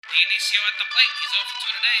Dionisio at the plate. He's over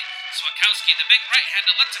 2 today. Swakowski, the big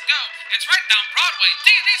right-hander, lets it go. It's right down Broadway.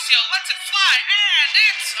 Dionisio lets it fly, and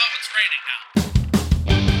it's raining now.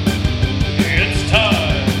 It's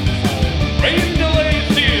time for Rain Delay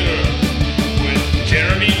Theater with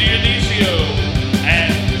Jeremy Dionisio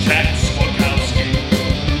and Jack Swakowski.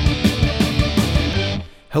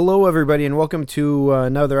 Hello, everybody, and welcome to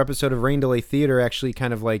another episode of Rain Delay Theater. Actually,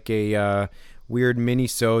 kind of like a weird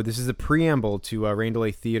mini-sode. This is a preamble to Rain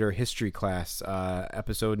Delay Theater history class,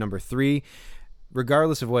 episode number 3.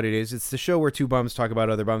 Regardless of what it is, it's the show where two bums talk about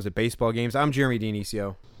other bums at baseball games. I'm Jeremy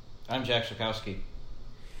Dionisio. I'm Jack Swakowski.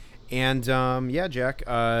 And Jack,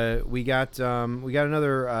 we got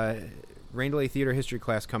another Rain Delay Theater history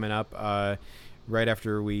class coming up right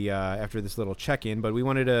after after this little check-in. But we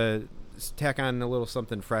wanted to tack on a little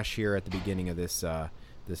something fresh here at the beginning of this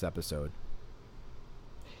episode.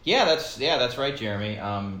 Yeah, that's right, Jeremy.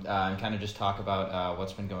 And kind of just talk about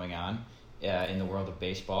what's been going on in the world of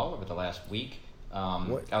baseball over the last week.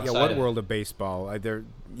 What world of baseball?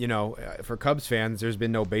 For Cubs fans, there's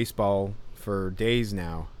been no baseball for days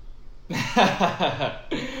now. Yeah,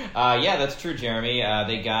 that's true, Jeremy.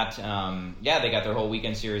 They got their whole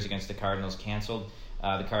weekend series against the Cardinals canceled.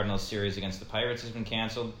 The Cardinals series against the Pirates has been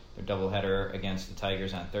canceled. Their doubleheader against the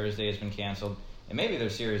Tigers on Thursday has been canceled, and maybe their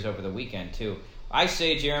series over the weekend too. I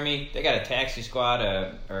say, Jeremy, they got a taxi squad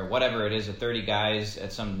or whatever it is of 30 guys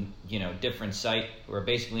at some different site who are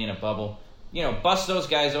basically in a bubble. Bust those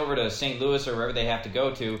guys over to St. Louis or wherever they have to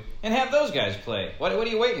go to and have those guys play. What are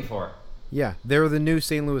you waiting for? Yeah, they're the new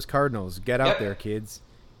St. Louis Cardinals. Get out Yep. there, kids.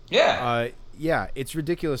 Yeah. It's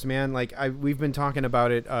ridiculous, man. Like we've been talking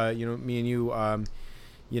about it. Me and you. Kind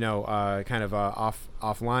of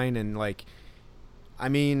offline, and like, I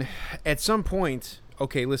mean, at some point,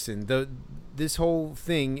 okay, listen, this whole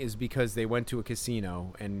thing is because they went to a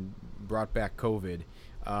casino and brought back COVID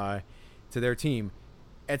to their team.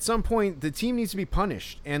 At some point, the team needs to be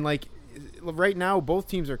punished, and like right now, both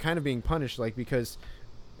teams are kind of being punished, like because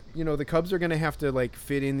the Cubs are going to have to like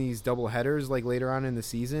fit in these double headers like later on in the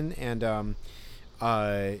season, and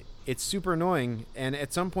it's super annoying. And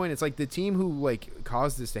at some point, it's like the team who like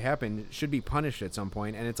caused this to happen should be punished at some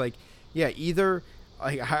point. And it's like, yeah, either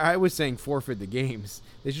like I was saying forfeit the games.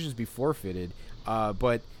 They should just be forfeited.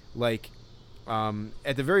 But like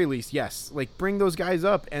at the very least, yes, like bring those guys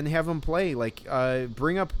up and have them play. Like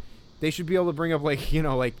they should be able to bring up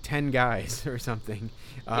like 10 guys or something,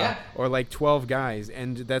 or like 12 guys,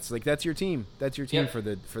 and that's your team. That's your team for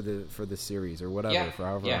the series or whatever for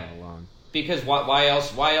however long. Because why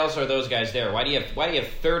else are those guys there? Why do you have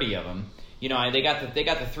 30 of them? They got the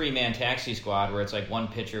 3-man taxi squad where it's like one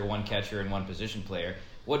pitcher, one catcher, and one position player.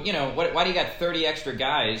 Why do you got 30 extra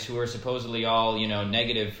guys who are supposedly all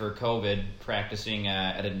negative for COVID practicing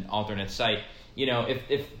at an alternate site?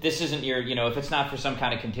 If this isn't your if it's not for some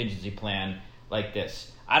kind of contingency plan like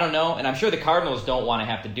this, I don't know. And I'm sure the Cardinals don't want to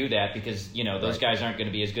have to do that because those guys aren't going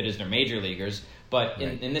to be as good as their major leaguers. But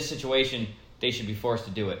in this situation, they should be forced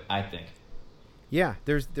to do it, I think. Yeah,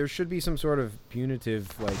 there should be some sort of punitive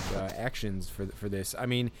actions for this. I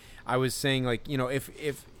mean, I was saying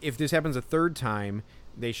if this happens a third time,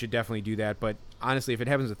 they should definitely do that. But honestly, if it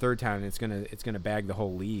happens a third time, it's gonna bag the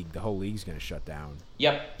whole league. The whole league's gonna shut down.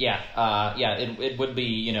 Yep. Yeah. It would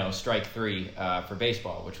be strike 3 for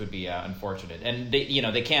baseball, which would be unfortunate. And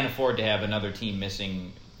they can't afford to have another team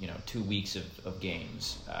missing 2 weeks of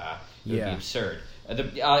games. It would be absurd.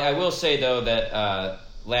 I will say though that.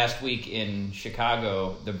 Last week in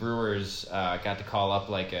Chicago, the Brewers got to call up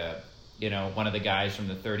like one of the guys from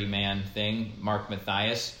the 30-man thing, Mark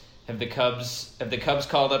Mathias. Have the Cubs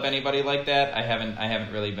called up anybody like that? I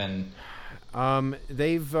haven't really been.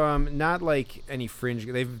 They've not like any fringe.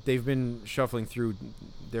 They've been shuffling through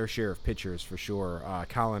their share of pitchers for sure.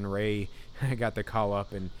 Colin Ray got the call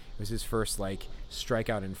up, and it was his first like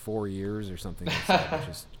strikeout in 4 years or something, which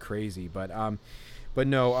is crazy. But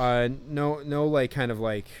no, like kind of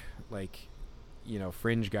like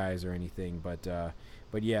fringe guys or anything.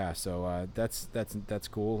 But yeah, so that's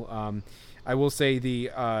cool. I will say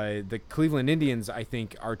the Cleveland Indians, I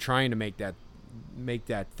think, are trying to make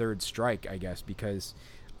that third strike, I guess, because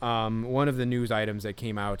one of the news items that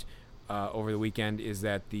came out over the weekend is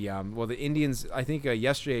that the Indians, I think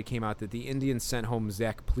yesterday it came out that the Indians sent home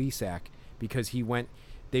Zach Plesac because he went.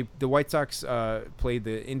 The White Sox played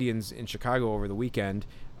the Indians in Chicago over the weekend,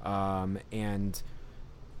 and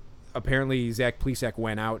apparently Zach Plesac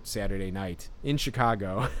went out Saturday night in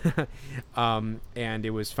Chicago, and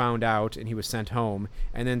it was found out, and he was sent home.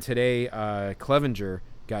 And then today, Clevenger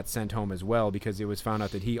got sent home as well, because it was found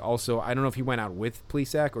out that he also, I don't know if he went out with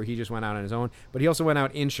Plesac or he just went out on his own, but he also went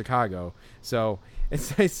out in Chicago. So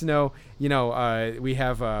it's nice to know, we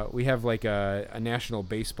have like a national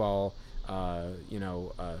baseball,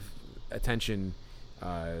 attention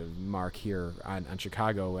mark here on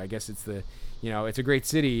Chicago. I guess it's it's a great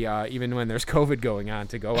city, even when there's COVID going on,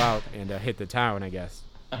 to go out and hit the town, I guess.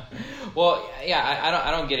 Well, yeah,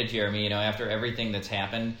 I don't get it, Jeremy. After everything that's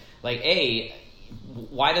happened, like,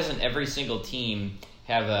 why doesn't every single team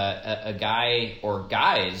have a guy or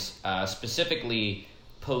guys specifically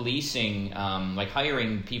policing, like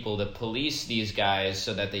hiring people to police these guys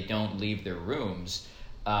so that they don't leave their rooms?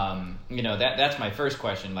 That's my first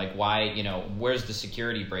question. Like, why? Where's the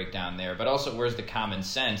security breakdown there? But also, where's the common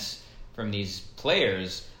sense from these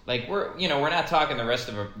players? Like, we're not talking the rest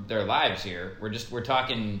of their lives here. We're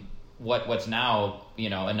talking what's now,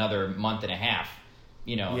 another month and a half,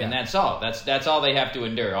 and that's all. That's all they have to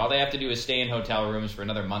endure. All they have to do is stay in hotel rooms for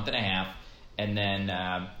another month and a half, and then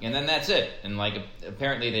that's it. And like,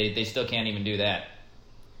 apparently they still can't even do that.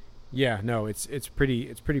 Yeah, no, it's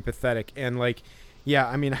pretty pathetic. And like, yeah,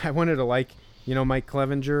 I mean, I wanted to like, Mike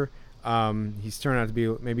Clevenger. He's turned out to be,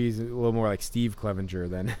 maybe he's a little more like Steve Clevenger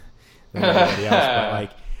than everybody else, but like.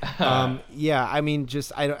 Yeah, I mean,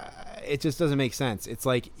 it just doesn't make sense. It's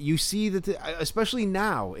like, you see that, especially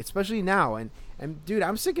now, and dude,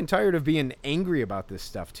 I'm sick and tired of being angry about this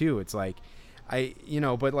stuff too. It's like,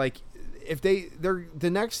 but like, if they're the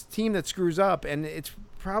next team that screws up, and it's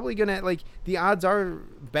probably gonna, like, the odds are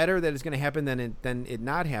better that it's gonna happen than it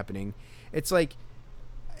not happening. It's like,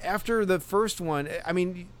 after the first one, I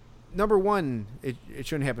mean, number one, it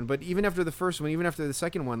shouldn't happen. But even after the first one, even after the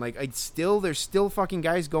second one, like, there's still fucking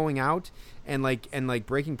guys going out and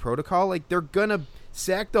breaking protocol. Like, they're gonna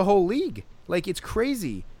sack the whole league. Like, it's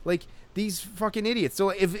crazy. Like, these fucking idiots. So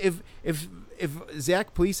if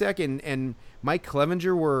Zach Plesac and Mike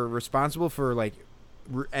Clevenger were responsible for like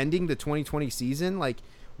ending the 2020 season, like,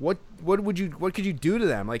 what could you do to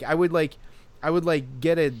them? Like, I would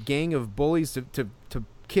get a gang of bullies to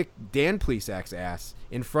kick Dan Plesac's ass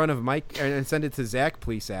in front of Mike, and send it to Zach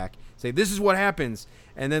Plesac. Say, this is what happens,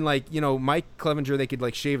 and then Mike Clevenger, they could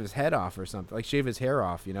like shave his head off or something, like shave his hair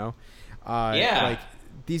off. Yeah. Like,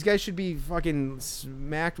 these guys should be fucking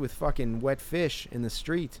smacked with fucking wet fish in the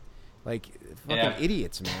street, like fucking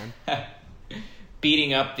idiots, man.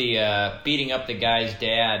 beating up the guy's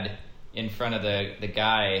dad in front of the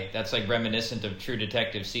guy. That's like reminiscent of True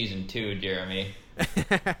Detective season 2, Jeremy.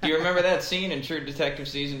 Do you remember that scene in True Detective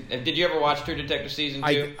season? Did you ever watch True Detective season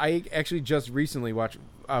 2? I actually just recently watched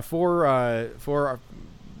for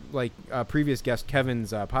previous guest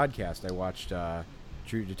Kevin's podcast. I watched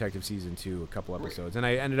True Detective season 2, a couple episodes, and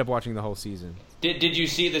I ended up watching the whole season. Did you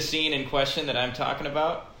see the scene in question that I'm talking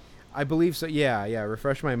about? I believe so. Yeah.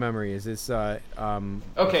 Refresh my memory. Is this?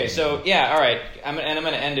 Okay, so yeah, all right. I'm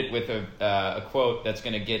going to end it with a quote that's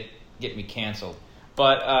going to get me canceled.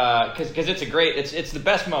 But because it's the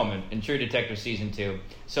best moment in True Detective season 2.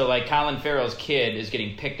 So like, Colin Farrell's kid is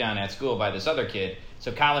getting picked on at school by this other kid.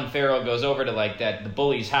 So Colin Farrell goes over to like the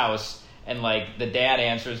bully's house, and like the dad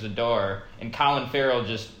answers the door, and Colin Farrell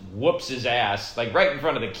just whoops his ass like right in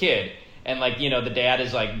front of the kid. And like, the dad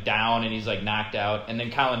is like down and he's like knocked out. And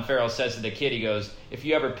then Colin Farrell says to the kid, he goes, "If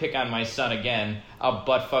you ever pick on my son again, I'll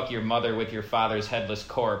butt fuck your mother with your father's headless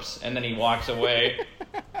corpse." And then he walks away.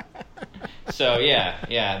 So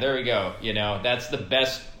yeah, there we go. That's the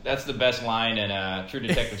best line in True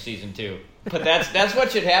Detective season 2. But that's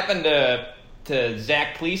what should happen to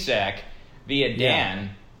Zach Plesac via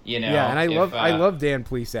Dan. Yeah, and I love Dan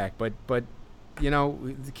Plesac, but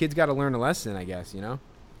the kid's got to learn a lesson, I guess.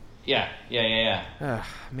 Yeah.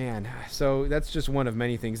 Man, so that's just one of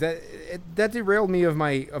many things that derailed me of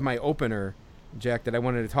my opener, Jack, that I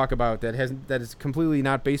wanted to talk about that is completely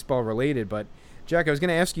not baseball related. But Jack, I was going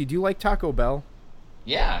to ask you, do you like Taco Bell?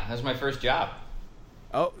 Yeah, that was my first job.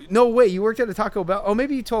 Oh, no way, you worked at a Taco Bell? Oh,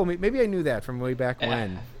 maybe you told me. Maybe I knew that from way back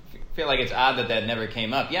when. I feel like it's odd that never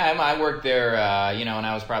came up. Yeah, I worked there, when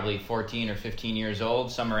I was probably 14 or 15 years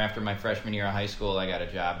old. Summer after my freshman year of high school, I got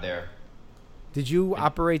a job there. Did you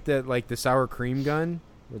operate the sour cream gun?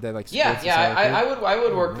 With that, I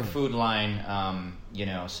would work the food line,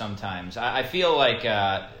 sometimes. I feel like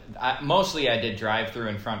mostly I did drive-through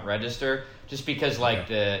and front register, just because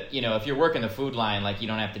if you're working the food line, like, you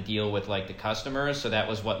don't have to deal with like the customers, so that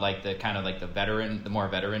was what like the kind of like the more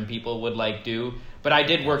veteran people would like do. But I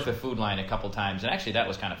did work the food line a couple times, and actually that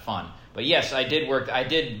was kind of fun. But yes, I did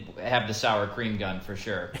have the sour cream gun for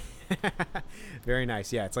sure. Very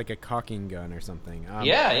nice. Yeah, it's like a caulking gun or something.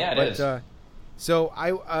 It is. So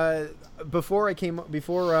before we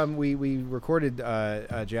recorded,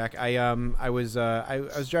 Jack, I was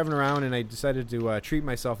driving around and I decided to treat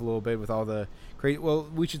myself a little bit with all the crazy. Well,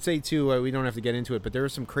 we should say too, we don't have to get into it, but there were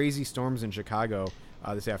some crazy storms in Chicago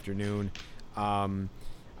this afternoon.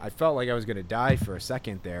 I felt like I was gonna die for a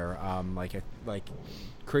second there. Like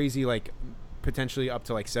crazy, like potentially up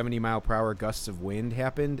to like 70-mile-per-hour gusts of wind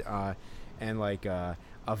happened, and like a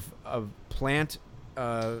plant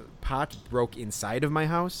pot broke inside of my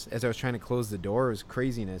house as I was trying to close the door. It was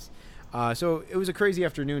craziness. So it was a crazy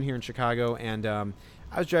afternoon here in Chicago, and I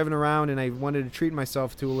was driving around and I wanted to treat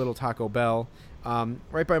myself to a little Taco Bell.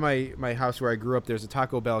 Right by my house where I grew up, there's a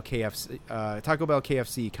Taco Bell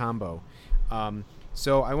KFC combo.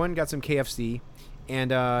 So I went and got some KFC,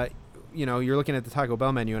 and you're looking at the Taco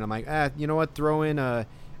Bell menu, and I'm like, you know what? Throw in a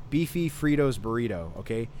beefy Fritos burrito.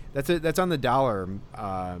 Okay, that's on the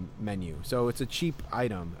 $1 menu, so it's a cheap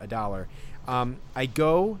item, $1.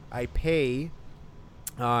 I pay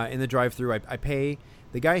in the drive-thru. I pay.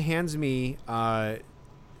 The guy hands me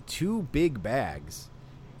 2 big bags,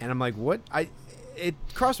 and I'm like, what? It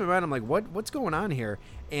crossed my mind. I'm like, what's going on here?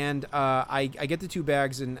 And I get the 2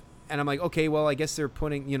 bags, and I'm like, okay, well, I guess they're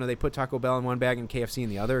putting, they put Taco Bell in one bag and KFC in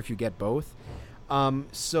the other if you get both.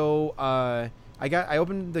 So I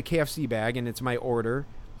opened the KFC bag, and it's my order.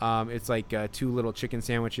 It's like 2 little chicken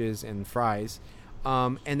sandwiches and fries.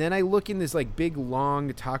 And then I look in this like big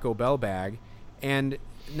long Taco Bell bag, and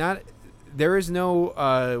there is no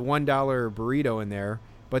 $1 burrito in there,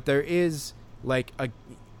 but there is like a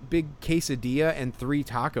big quesadilla and 3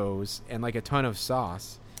 tacos and like a ton of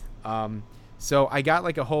sauce. So I got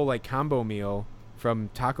like a whole like combo meal from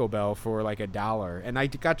Taco Bell for like $1, and I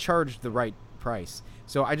got charged the right price.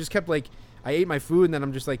 So I just kept like, I ate my food, and then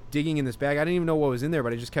I'm just like digging in this bag. I didn't even know what was in there,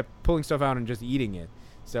 but I just kept pulling stuff out and just eating it.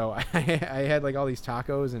 So I had like all these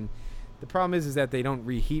tacos, and the problem is that they don't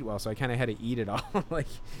reheat well, so I kind of had to eat it all like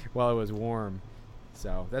while it was warm.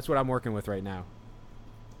 So that's what I'm working with right now.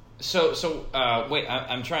 So wait,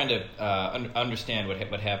 I'm trying to understand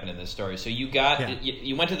what happened in this story. So you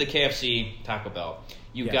went to the KFC Taco Bell.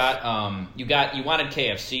 You wanted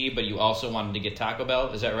KFC, but you also wanted to get Taco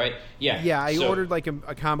Bell. Is that right? Yeah. Yeah, I ordered like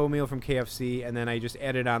a combo meal from KFC, and then I just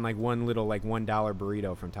added on like one little like $1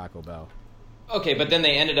 burrito from Taco Bell. Okay, but then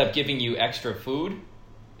they ended up giving you extra food?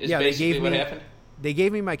 What happened? They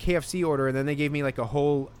gave me my KFC order, and then they gave me like a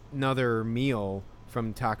whole another meal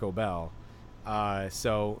from Taco Bell.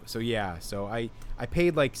 So I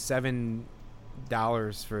paid like $7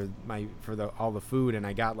 for all the food, and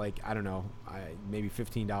I got like, I don't know, maybe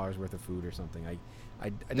 $15 worth of food or something. I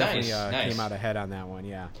definitely came out ahead on that one.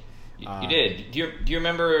 Yeah. You did. Do you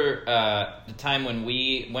remember the time when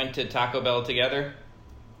we went to Taco Bell together?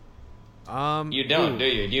 You don't, do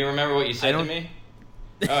you? Do you remember what you said to me?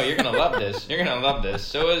 Oh, you're gonna love this. You're gonna love this.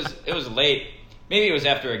 So it was late. Maybe it was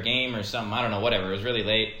after a game or something. I don't know. Whatever. It was really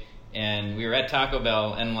late, and we were at Taco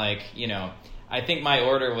Bell, and like, I think my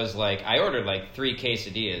order was like, I ordered like 3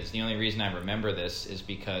 quesadillas. The only reason I remember this is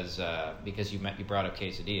because you brought up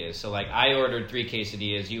quesadillas. So like, I ordered 3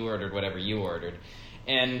 quesadillas. You ordered whatever you ordered.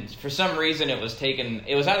 And for some reason, it was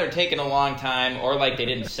either taking a long time, or like they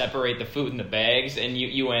didn't separate the food in the bags. And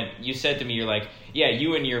you said to me, you're like, yeah,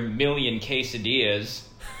 you and your million quesadillas.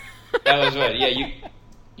 That was what, yeah,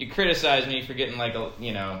 you criticized me for getting like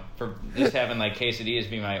for just having like quesadillas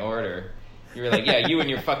be my order. You were like, yeah, you and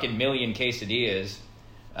your fucking million quesadillas.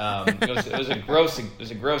 It was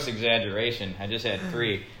a gross exaggeration. I just had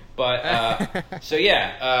 3. But so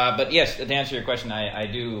yeah, but yes, to answer your question, I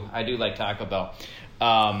do like Taco Bell.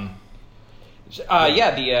 One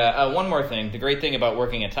more thing. The great thing about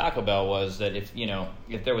working at Taco Bell was that if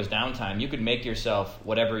there was downtime, you could make yourself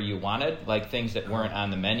whatever you wanted, like things that weren't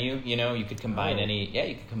on the menu. You could combine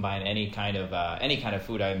any kind of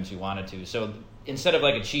food items you wanted to. So instead of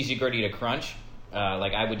like a cheesy gordita crunch,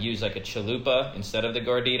 like I would use like a chalupa instead of the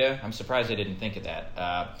gordita. I'm surprised I didn't think of that.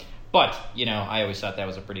 But I always thought that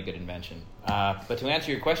was a pretty good invention. But to answer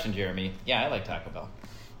your question, Jeremy, yeah, I like Taco Bell.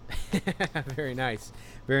 Very nice.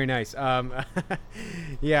 Very nice.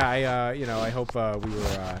 Yeah, I hope we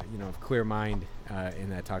were, of clear mind in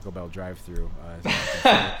that Taco Bell drive-through.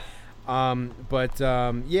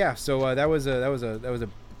 Yeah. So that was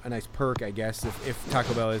a nice perk, I guess, if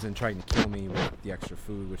Taco Bell isn't trying to kill me with the extra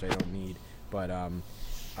food, which I don't need. But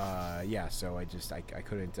yeah. So I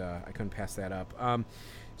couldn't pass that up.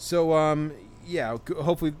 Yeah.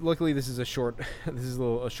 Hopefully, luckily, this is a short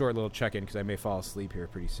little check-in because I may fall asleep here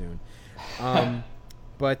pretty soon.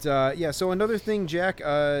 But yeah. So another thing, Jack.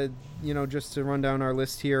 Just to run down our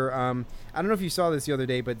list here. I don't know if you saw this the other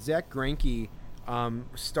day, but Zach Greinke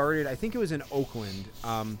started. I think it was in Oakland.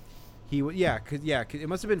 It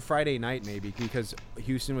must have been Friday night maybe because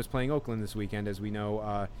Houston was playing Oakland this weekend, as we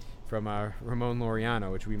know from Ramon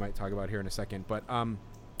Laureano, which we might talk about here in a second. But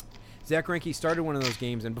Zach Greinke started one of those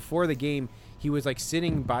games, and before the game, he was like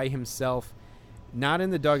sitting by himself, not in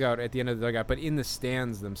the dugout at the end of the dugout, but in the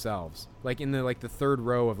stands themselves, like in the third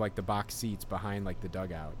row of like the box seats behind like the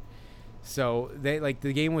dugout. So they like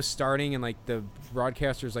the game was starting, and like the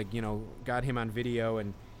broadcasters got him on video,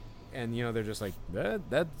 and they're just like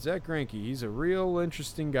that's Zach Greinke. He's a real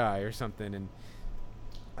interesting guy or something. And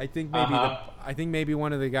I think maybe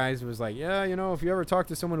one of the guys was like, yeah, if you ever talk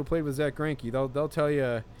to someone who played with Zach Greinke, they'll tell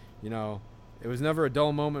you, it was never a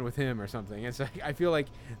dull moment with him or something. And so I feel like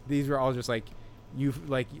these were all just like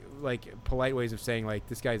polite ways of saying like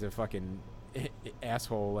this guy's a fucking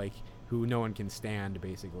asshole, like who no one can stand,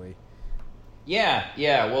 basically.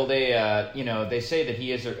 Yeah. Well, they say that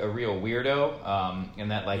he is a real weirdo,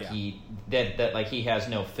 and that he has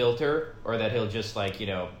no filter, or that he'll just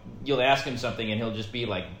you'll ask him something and he'll just be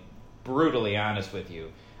like brutally honest with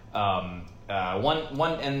you. And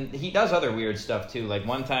he does other weird stuff too. Like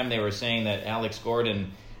one time they were saying that Alex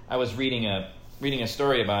Gordon, I was reading a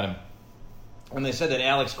story about him, and they said that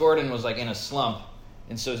Alex Gordon was like in a slump.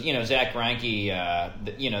 And so, Zach Greinke,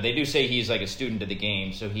 they do say he's like a student of the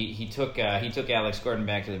game. So he took Alex Gordon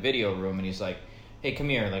back to the video room, and he's like, "Hey, come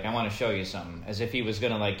here. Like, I want to show you something." As if he was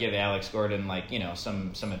gonna like give Alex Gordon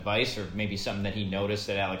some advice, or maybe something that he noticed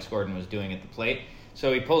that Alex Gordon was doing at the plate.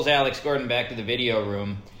 So he pulls Alex Gordon back to the video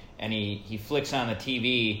room, and he flicks on the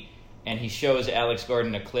TV, and he shows Alex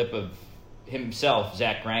Gordon a clip of himself,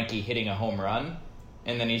 Zach Greinke, hitting a home run,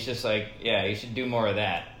 and then he's just like, "Yeah, you should do more of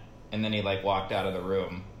that." And then he walked out of the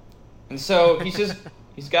room. And so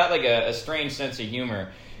he's got like a strange sense of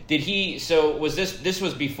humor. Was this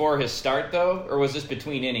was before his start though, or was this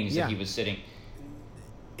between innings that he was sitting?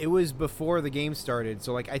 It was before the game started.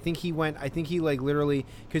 So I think he literally,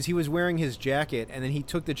 because he was wearing his jacket, and then he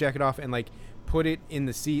took the jacket off and put it in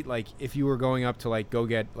the seat, like if you were going up to go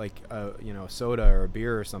get a soda or a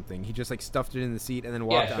beer or something. He just stuffed it in the seat and then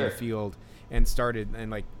walked on the field and started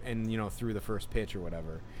and threw the first pitch or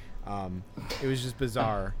whatever. It was just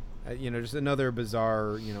bizarre, just another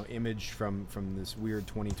bizarre, image from this weird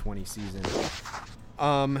 2020 season.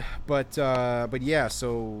 But yeah,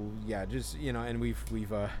 so yeah, just and we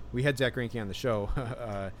had Zach Greinke on the show,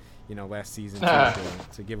 last season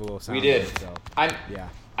to give a little sound. We did. So,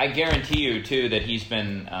 I guarantee you too that he's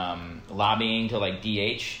been lobbying to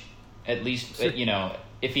DH at least,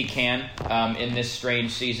 if he can, in this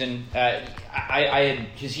strange season.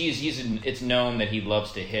 Because it's known that he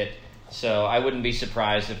loves to hit, so I wouldn't be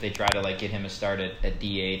surprised if they try to get him a start at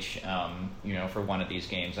DH, for one of these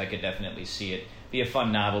games. I could definitely see it be a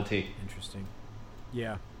fun novelty. Interesting.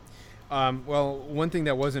 Yeah. Well, one thing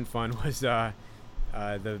that wasn't fun was the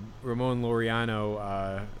Ramon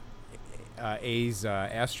Laureano A's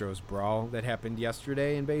Astros brawl that happened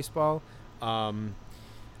yesterday in baseball.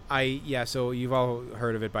 So you've all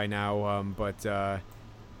heard of it by now, but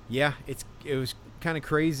it was kind of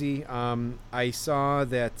crazy. I saw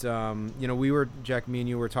that Jack, me and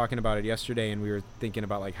you were talking about it yesterday, and we were thinking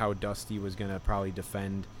about how Dusty was gonna probably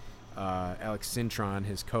defend Alex Cintron,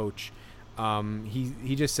 his coach.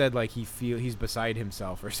 He just said he's beside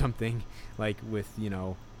himself or something, with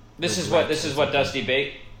This is what Dusty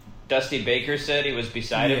Baker said. He was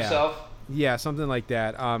beside himself. Yeah, something like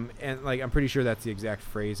that. And I'm pretty sure that's the exact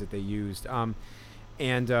phrase that they used.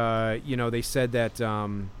 They said that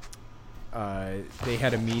they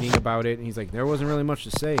had a meeting about it, and he's like, there wasn't really much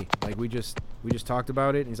to say. We just talked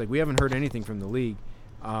about it. And he's like, we haven't heard anything from the league.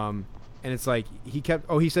 And it's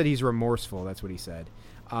he said he's remorseful. That's what he said.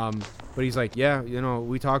 But he's like, yeah,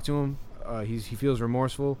 we talked to him. He feels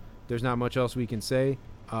remorseful. There's not much else we can say.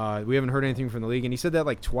 We haven't heard anything from the league. And he said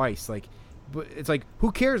that twice. But it's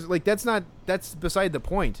who cares? That's beside the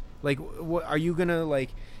point. What are you gonna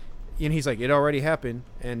he's like, it already happened,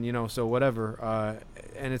 and so whatever.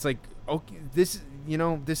 And it's okay, this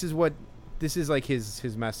is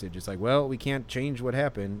his message. It's well, we can't change what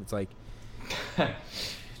happened.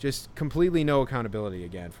 It's just completely no accountability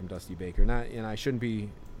again from Dusty Baker. Not, I shouldn't be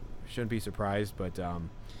surprised, but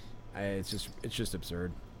it's just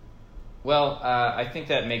absurd. Well, I think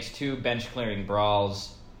that makes two bench clearing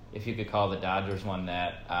brawls, if you could call the Dodgers one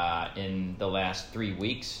that, in the last 3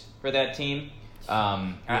 weeks for that team.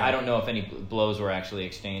 I don't know if any blows were actually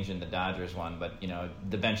exchanged in the Dodgers one, but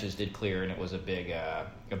the benches did clear, and it was a big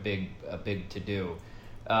to do.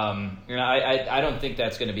 I don't think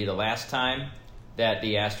that's going to be the last time that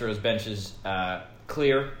the Astros benches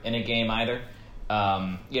clear in a game either.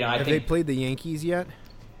 I think they played the Yankees yet?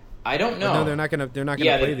 I don't know. No, they're not gonna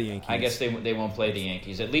play the Yankees. I guess they won't play the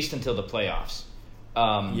Yankees, at least until the playoffs.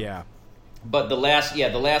 Yeah. But the last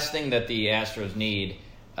thing that the Astros need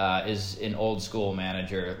is an old school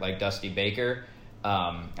manager like Dusty Baker.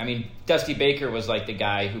 Dusty Baker was like the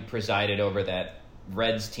guy who presided over that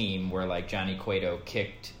Reds team where like Johnny Cueto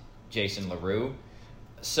kicked Jason LaRue.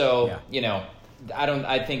 So I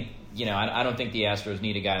don't think the Astros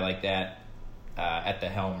need a guy like that at the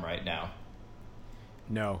helm right now.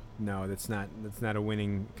 No, that's not a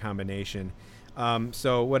winning combination.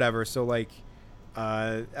 So whatever. So like,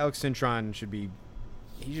 Alex Cintron should be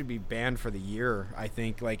banned for the year. I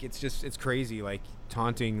think like it's crazy. Like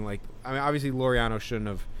taunting. Like obviously Laureano shouldn't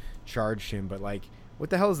have charged him, but like what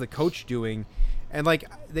the hell is the coach doing? And like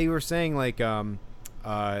they were saying like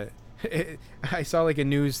I saw like a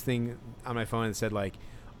news thing on my phone that said like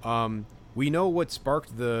we know what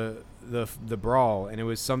sparked the brawl, and it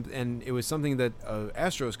was something that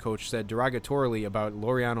Astros coach said derogatorily about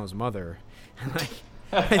Laureano's mother. Like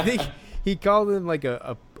I think he called him like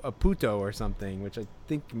a puto or something, which I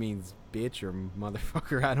think means bitch or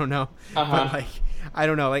motherfucker. I don't know. But like I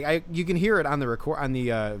don't know. Like you can hear it on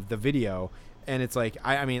the video, and it's like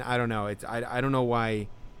I don't know. I don't know why.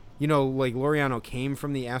 You know, like Laureano came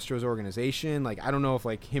from the Astros organization. Like I don't know if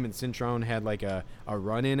like him and Cintron had like a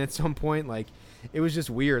run-in at some point. Like it was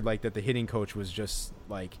just weird, like that the hitting coach was just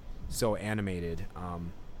like so animated,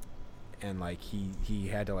 and like he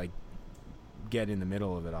had to like get in the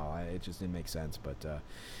middle of it all. It just didn't make sense. But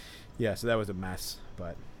so that was a mess.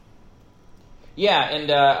 But yeah,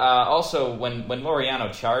 and also when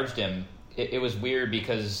Laureano charged him, it was weird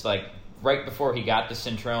because like right before he got to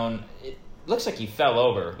Cintron, it looks like he fell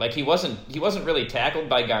over. Like he wasn't really tackled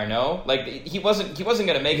by Garneau. Like he wasn't going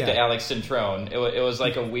to make it to Alex Cintron. It was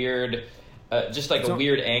like a weird,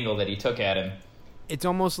 weird angle that he took at him. It's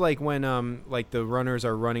almost like when like the runners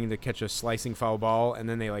are running to catch a slicing foul ball, and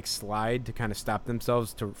then they like slide to kind of stop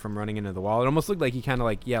themselves from running into the wall. It almost looked like he kind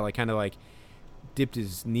of dipped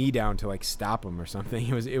his knee down to like stop him or something.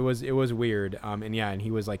 It was weird. And he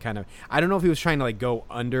was like kind of, I don't know if he was trying to like go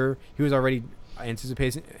under. He was already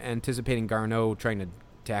anticipating Garneau trying to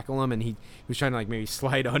tackle him, and he was trying to like maybe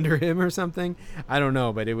slide under him or something. I don't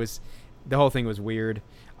know, but the whole thing was weird.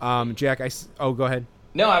 Jack, go ahead.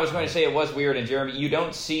 No, I was going to say it was weird. And Jeremy, you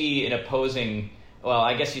don't see an opposing. Well,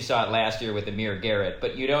 I guess you saw it last year with Amir Garrett,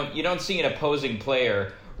 but you don't see an opposing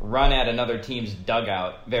player run at another team's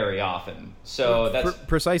dugout very often. So that's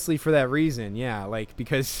precisely for that reason. Yeah, like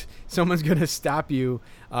because someone's going to stop you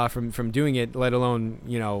from doing it. Let alone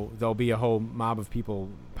there'll be a whole mob of people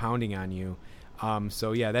pounding on you.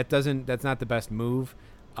 So yeah, that's not the best move.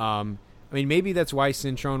 I mean, maybe that's why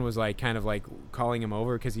Cintron was like kind of like calling him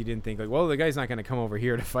over, because he didn't think like, well, the guy's not going to come over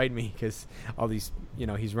here to fight me because all these,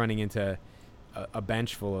 he's running into a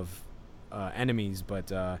bench full of enemies.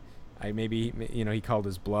 But he called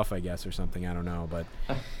his bluff, I guess, or something. I don't know, but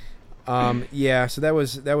so that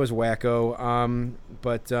was wacko.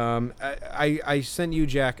 But I sent you,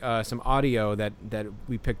 Jack, some audio that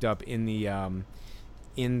we picked up in the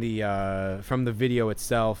from the video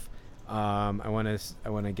itself. I want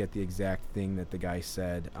to get the exact thing that the guy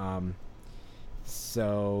said.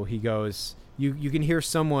 So he goes, you can hear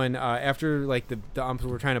someone after like the umps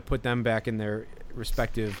were trying to put them back in their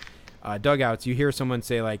respective dugouts. You hear someone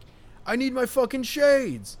say like, "I need my fucking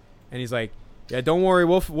shades," and he's like, "Yeah, don't worry,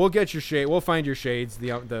 we'll get your shade. We'll find your shades."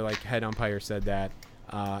 The like head umpire said that,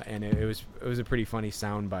 and it was a pretty funny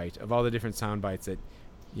soundbite of all the different sound bites that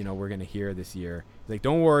we're gonna hear this year. Like,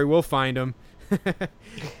 don't worry, we'll find them.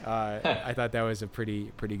 I thought that was a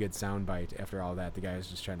pretty good soundbite. After all that, the guy was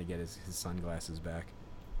just trying to get his sunglasses back.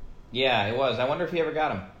 Yeah, it was. I wonder if he ever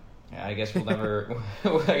got them. Yeah, I guess we'll never.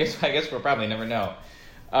 I guess we'll probably never know.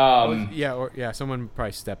 Someone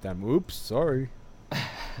probably stepped on him. Oops, sorry.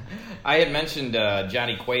 I had mentioned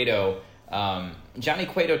Johnny Cueto. Johnny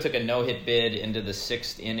Cueto took a no-hit bid into the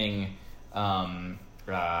sixth inning.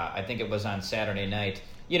 I think it was on Saturday night.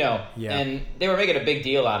 And they were making a big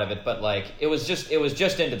deal out of it, but like it was just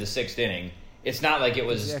into the sixth inning. It's not like it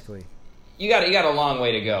was exactly. You got a long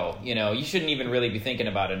way to go. You shouldn't even really be thinking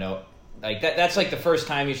about a no. Like that's like the first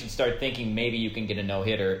time you should start thinking maybe you can get a no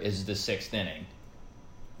hitter is the sixth inning.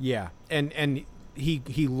 Yeah, and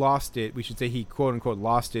he lost it. We should say he quote unquote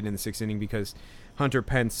lost it in the sixth inning because Hunter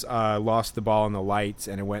Pence lost the ball in the lights,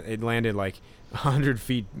 and it landed like 100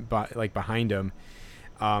 feet behind him.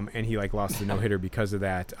 And he like lost the no hitter because of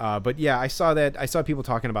that. But yeah, I saw that. I saw people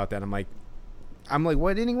talking about that. I'm like,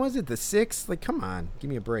 what inning was it? The sixth? Like, come on, give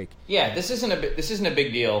me a break. Yeah, this isn't a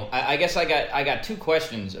big deal. I guess I got two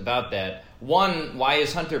questions about that. One, why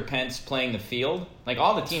is Hunter Pence playing the field? Like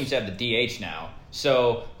all the teams have the DH now,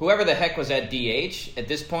 So whoever the heck was at DH at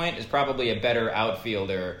this point is probably a better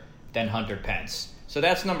outfielder than Hunter Pence. So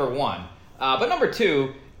that's number one. But number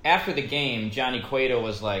two, after the game, Johnny Cueto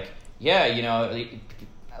was like, yeah, you know,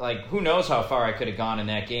 like who knows how far I could have gone in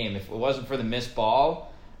that game if it wasn't for the missed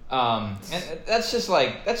ball. And that's just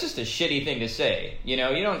a shitty thing to say. You know,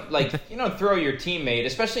 you don't throw your teammate,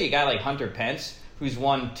 especially a guy like Hunter Pence, who's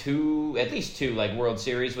won at least two like World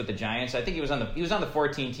Series with the Giants. I think he was on the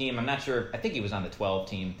 14 team. I'm not sure. I think he was on the 12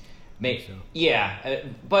 team. So. Yeah,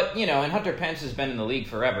 but you know, and Hunter Pence has been in the league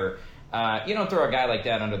forever. You don't throw a guy like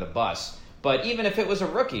that under the bus. But even if it was a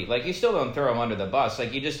rookie, like you still don't throw him under the bus.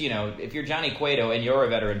 Like you just, you know, if you're Johnny Cueto and you're a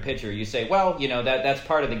veteran pitcher, you say, well, you know, that's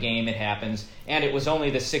part of the game. It happens, and it was only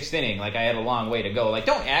the sixth inning. Like I had a long way to go. Like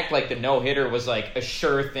don't act like the no-hitter was like a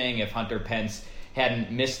sure thing if Hunter Pence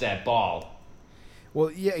hadn't missed that ball. Well,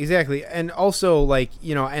 yeah, exactly. And also, like,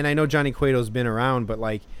 you know, and I know Johnny Cueto's been around, but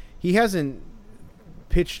like he hasn't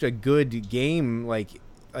pitched a good game, like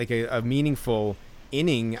a meaningful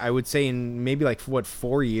inning, I would say, in maybe like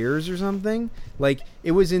 4 years or something. Like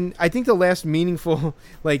it was I think the last meaningful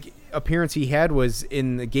like appearance he had was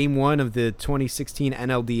in the game 1 of the 2016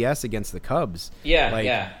 NLDS against the Cubs.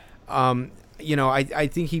 Yeah. You know, I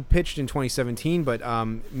think he pitched in 2017, but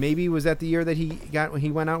maybe was that the year that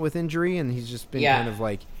he went out with injury, and he's just been kind of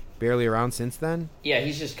like barely around since then. Yeah,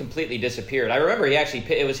 he's just completely disappeared. I remember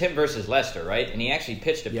it was him versus Lester, right? And he actually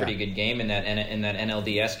pitched a pretty good game in that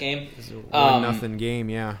NLDS game. It was a 1-0 game,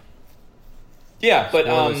 yeah. Yeah, but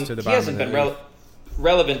he hasn't been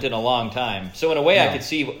relevant in a long time. So in a way, No.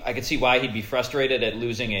 I could see why he'd be frustrated at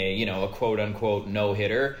losing a quote unquote no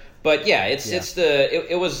hitter. But yeah,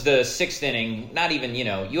 it was the sixth inning. Not even, you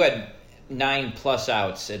know, you had 9+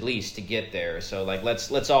 outs at least to get there. So like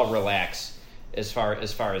let's all relax as far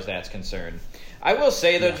as that's concerned. I will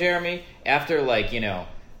say though, Jeremy, after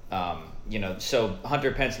so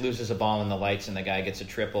Hunter Pence loses a ball in the lights and the guy gets a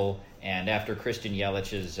triple, and after Christian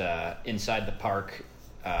Yelich's inside the park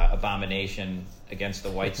abomination against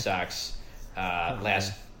the White Sox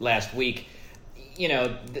last week. You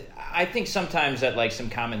know, I think sometimes that like some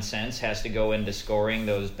common sense has to go into scoring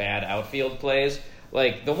those bad outfield plays.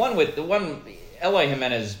 Like the one Eloy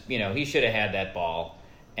Jimenez, you know, he should have had that ball.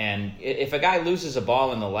 And if a guy loses a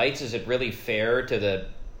ball in the lights, is it really fair to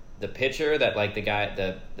the pitcher that like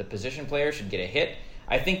the position player should get a hit?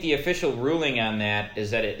 I think the official ruling on that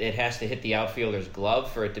is that it has to hit the outfielder's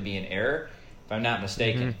glove for it to be an error, if I'm not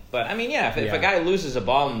mistaken. Mm-hmm. But I mean, if a guy loses a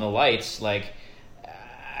ball in the lights, like,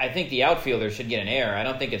 I think the outfielder should get an error. I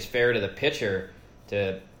don't think it's fair to the pitcher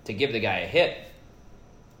to give the guy a hit.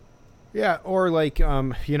 Yeah, or like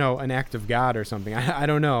you know, an act of God or something. I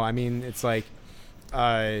don't know. I mean, it's like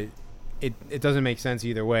it doesn't make sense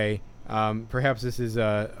either way. Perhaps this is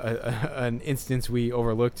an instance we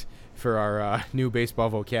overlooked for our new baseball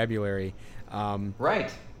vocabulary.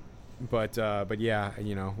 Right. But yeah,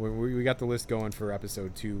 you know, we got the list going for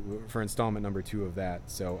episode 2, for installment number 2 of that.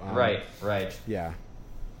 So right. Yeah.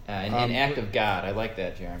 An act of God. I like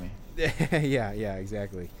that, Jeremy. yeah,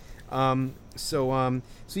 exactly. So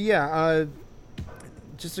yeah,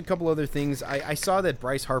 just a couple other things. I saw that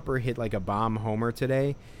Bryce Harper hit like a bomb homer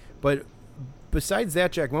today, but besides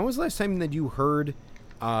that, Jack, when was the last time that you heard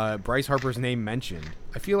Bryce Harper's name mentioned?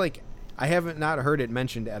 I feel like I haven't not heard it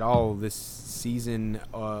mentioned at all this season,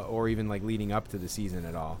 or even like leading up to the season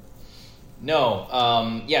at all. No,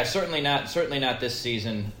 certainly not this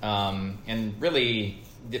season. And really,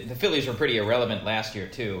 the Phillies were pretty irrelevant last year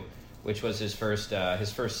too, which was his first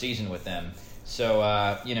season with them.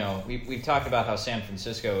 So you know, we've talked about how San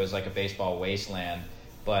Francisco is like a baseball wasteland,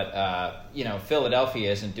 but you know,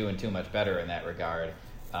 Philadelphia isn't doing too much better in that regard.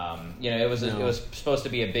 You know, it was supposed to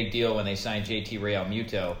be a big deal when they signed JT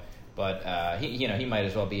Realmuto, but he might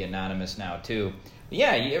as well be anonymous now too.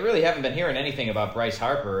 Yeah, you really haven't been hearing anything about Bryce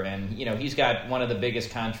Harper, and you know, he's got one of the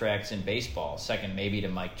biggest contracts in baseball, second maybe to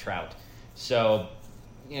Mike Trout. So,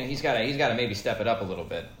 you know, he's got to maybe step it up a little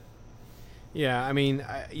bit. Yeah, I mean,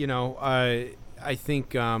 I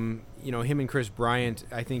think you know, him and Chris Bryant,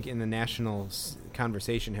 I think in the national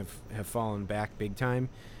conversation have fallen back big time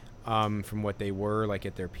from what they were like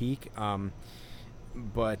at their peak.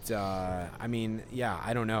 But I mean, yeah,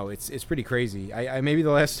 I don't know. It's pretty crazy. I maybe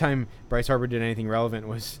the last time Bryce Harper did anything relevant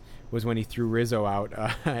was when he threw Rizzo out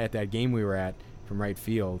at that game we were at from right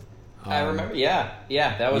field. I remember. Yeah,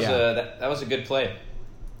 that was a good play.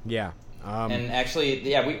 Yeah. And actually,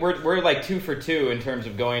 we're like 2 for 2 in terms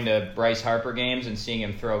of going to Bryce Harper games and seeing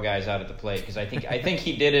him throw guys out at the plate, because I think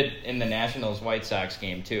he did it in the Nationals White Sox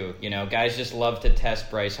game too. You know, guys just love to test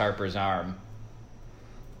Bryce Harper's arm.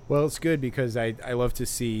 Well, it's good because I love to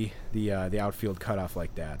see the outfield cutoff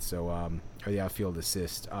like that. So or the outfield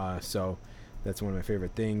assist. So that's one of my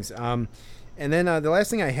favorite things. And then the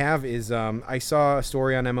last thing I have is I saw a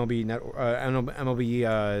story on MLB.com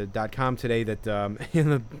today that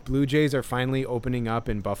the Blue Jays are finally opening up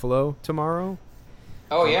in Buffalo tomorrow.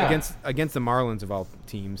 Oh yeah, against the Marlins of all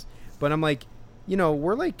teams. But I'm like,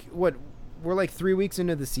 we're like 3 weeks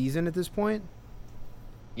into the season at this point.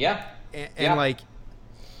 Yeah, and like,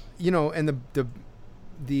 and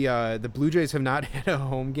the Blue Jays have not had a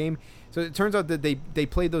home game. So it turns out that they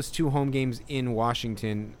played those 2 home games in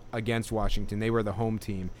Washington against Washington. They were the home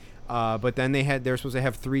team. But then they're supposed to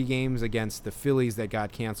have 3 games against the Phillies that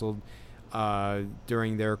got canceled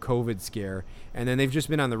during their COVID scare. And then they've just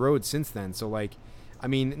been on the road since then. So, like, I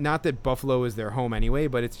mean, not that Buffalo is their home anyway,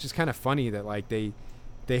 but it's just kind of funny that, like, they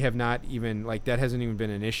have not even, like, that hasn't even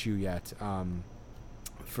been an issue yet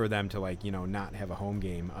for them to, like, not have a home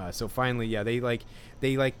game. So finally, yeah, they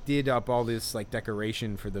did up all this, like,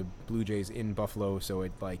 decoration for the Blue Jays in Buffalo, so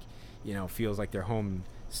it, like, feels like their home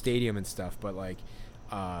stadium and stuff. But, like,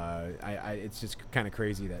 it's just kind of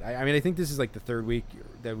crazy that I mean, I think this is like the 3rd week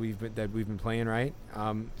that we've been playing, right?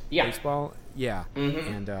 Yeah. Baseball, yeah,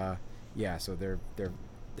 Mm-hmm. and yeah, so they're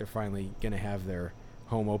finally gonna have their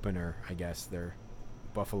home opener, I guess, their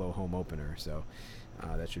Buffalo home opener. So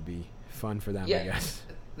that should be fun for them, Yeah. I guess.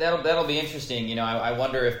 That'll be interesting. I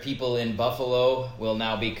wonder if people in Buffalo will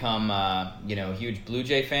now become huge Blue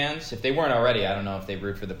Jay fans. If they weren't already, I don't know if they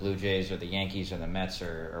root for the Blue Jays or the Yankees or the Mets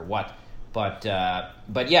or what. But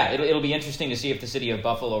yeah, it'll be interesting to see if the city of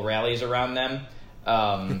Buffalo rallies around them.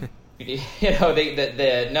 None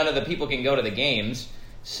of the people can go to the games,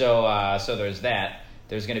 so there's that.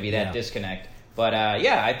 There's going to be that disconnect. But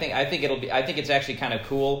yeah, I think it's actually kind of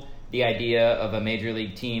cool, the idea of a major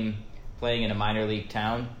league team playing in a minor league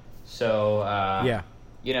town. So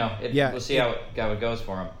we'll see how it goes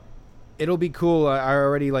for them. It'll be cool. I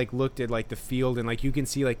already looked at the field, and you can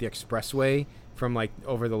see the expressway from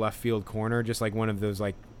over the left field corner, just like one of those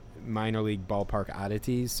minor league ballpark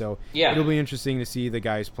oddities. So yeah, it'll be interesting to see the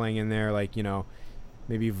guys playing in there.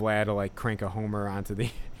 Maybe Vlad will crank a homer onto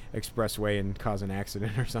the expressway and cause an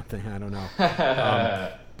accident or something. I don't know.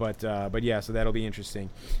 But yeah, so that'll be interesting.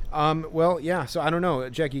 Well, yeah. So I don't know,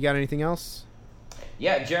 Jack. You got anything else?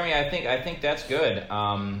 Yeah, Jeremy. I think that's good.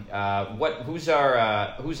 Who's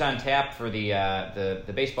on tap for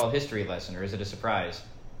the baseball history lesson, or is it a surprise?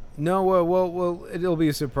 No, well, it'll be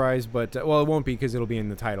a surprise, but it won't be because it'll be in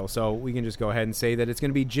the title. So we can just go ahead and say that it's going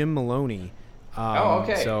to be Jim Maloney.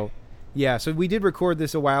 Okay. So, yeah, so we did record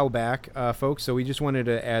this a while back, folks. So we just wanted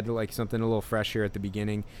to add something a little fresh here at the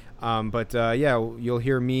beginning. But yeah, you'll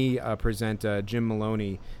hear me present Jim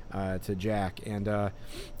Maloney to Jack, and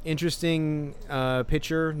interesting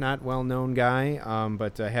pitcher, not well-known guy,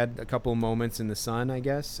 but had a couple moments in the sun, I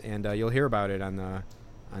guess, and you'll hear about it on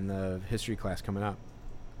the history class coming up.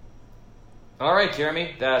 All right,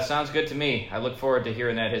 Jeremy. That sounds good to me. I look forward to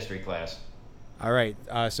hearing that history class. All right.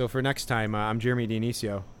 So for next time, I'm Jeremy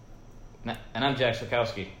Dionisio. And I'm Jack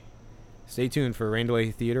Swakowski. Stay tuned for Rain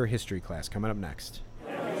Delay Theater history class coming up next.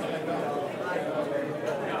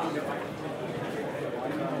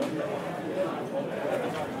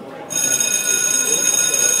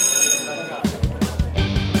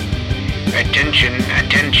 Attention,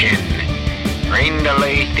 attention. Rain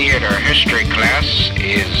Delay Theater history class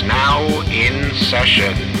is now in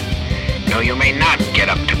session. No, you may not get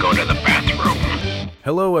up to go to the bathroom.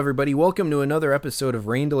 Hello, everybody. Welcome to another episode of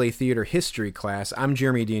Rain Delay Theater history class. I'm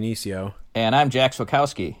Jeremy Dionisio. And I'm Jack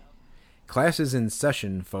Swakowski. Class is in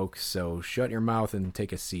session, folks, so shut your mouth and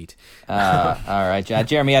take a seat. All right,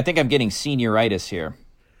 Jeremy, I think I'm getting senioritis here.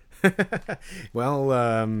 Well,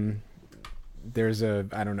 there's a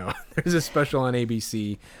special on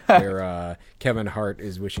ABC where Kevin Hart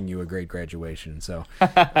is wishing you a great graduation. So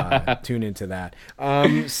tune into that.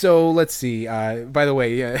 So let's see. By the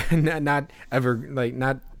way, not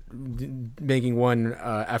making one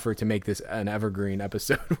effort to make this an evergreen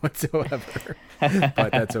episode whatsoever,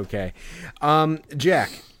 but that's okay.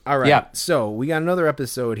 Jack. All right. Yeah. So we got another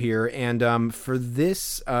episode here, and for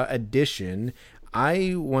this edition,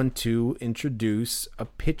 I want to introduce a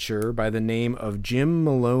pitcher by the name of Jim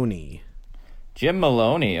Maloney. Jim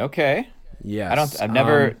Maloney, okay. Yes. I've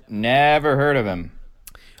never heard of him.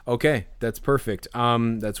 Okay, that's perfect.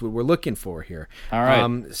 That's what we're looking for here. All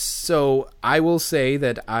right. So I will say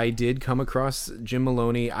that I did come across Jim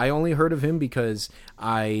Maloney. I only heard of him because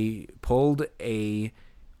I pulled a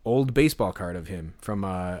old baseball card of him from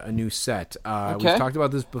a new set. Okay. We've talked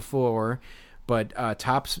about this before. But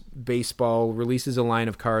Topps Baseball releases a line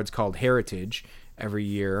of cards called Heritage every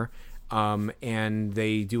year. and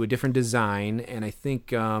they do a different design. And I think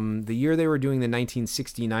the year they were doing the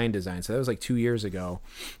 1969 design, so that was like 2 years ago.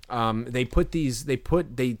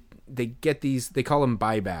 They get these, they call them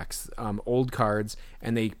buybacks, old cards,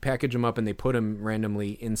 and they package them up and they put them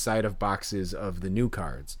randomly inside of boxes of the new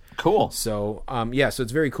cards. Cool. So, so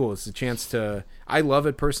it's very cool. It's a chance to, I love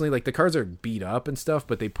it personally. Like, the cards are beat up and stuff,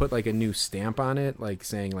 but they put like a new stamp on it, like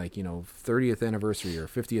saying 30th anniversary or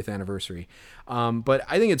 50th anniversary. But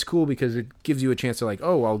I think it's cool because it gives you a chance to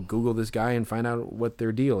I'll Google this guy and find out what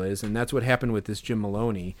their deal is. And that's what happened with this Jim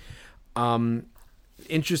Maloney.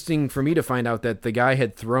 Interesting for me to find out that the guy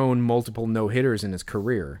had thrown multiple no-hitters in his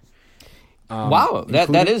career. Wow,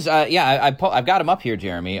 that is I've got him up here,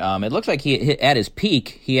 Jeremy. It looks like he at his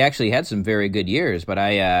peak he actually had some very good years, but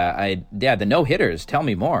the no-hitters. Tell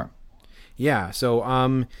me more. Yeah,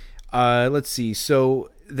 so let's see. So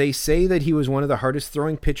they say that he was one of the hardest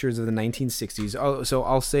throwing pitchers of the 1960s. So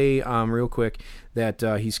I'll say real quick that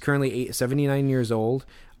he's currently 79 years old.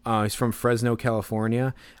 He's from Fresno,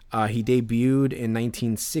 California. He debuted in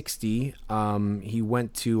 1960. He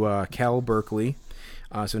went to Cal Berkeley,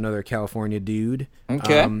 so another California dude.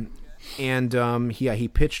 Okay. He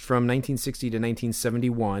pitched from 1960 to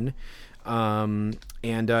 1971. So I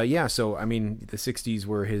mean, the 60s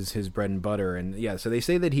were his bread and butter, and so they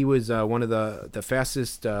say that he was one of the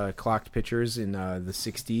fastest clocked pitchers in the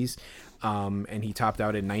 60s, and he topped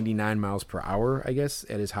out at 99 miles per hour, I guess,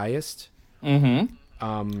 at his highest. Mm-hmm.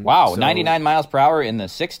 Wow, 99 miles per hour in the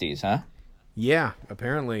 60s, huh? Yeah,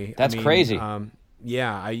 apparently. That's crazy.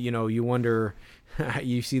 You wonder,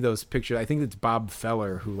 you see those pictures. I think it's Bob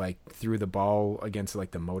Feller who threw the ball against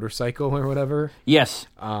the motorcycle or whatever. Yes.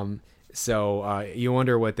 So you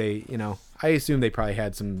wonder what they, I assume they probably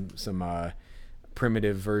had some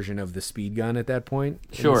primitive version of the speed gun at that point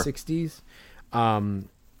in the 60s.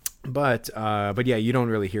 But yeah, you don't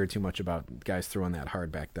really hear too much about guys throwing that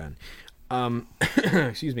hard back then.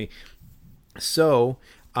 Excuse me. So,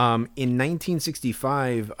 in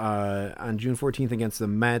 1965, on June 14th against the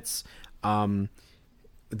Mets,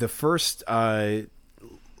 the first, let's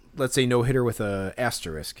say, no-hitter with a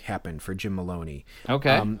asterisk happened for Jim Maloney.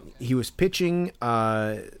 Okay. He was pitching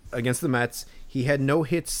against the Mets. He had no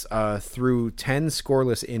hits through 10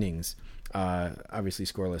 scoreless innings, obviously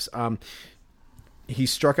scoreless. He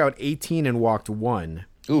struck out 18 and walked 1.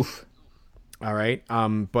 Oof. All right.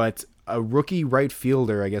 But a rookie right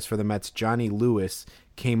fielder, I guess, for the Mets, Johnny Lewis,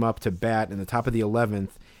 came up to bat in the top of the 11th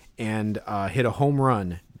and hit a home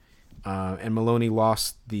run. And Maloney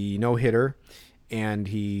lost the no-hitter, and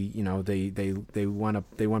they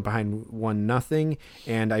went behind 1-0,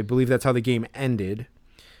 and I believe that's how the game ended.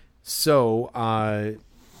 So,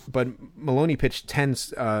 but Maloney pitched 10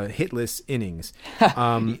 hitless innings.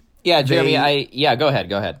 Yeah, Jeremy. Go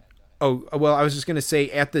ahead. Oh, well, I was just going to say,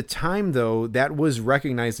 at the time, though, that was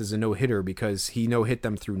recognized as a no-hitter because he no-hit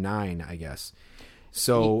them through 9, I guess.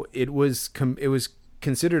 So it was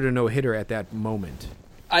considered a no-hitter at that moment.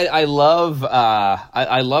 I love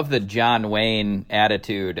the John Wayne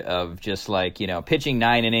attitude of just pitching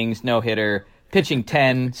 9 innings, no-hitter, pitching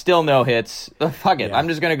 10, still no hits. Fuck it. Yeah. I'm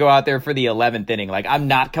just going to go out there for the 11th inning. I'm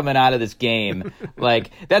not coming out of this game.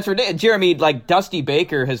 That's ridiculous. Jeremy, Dusty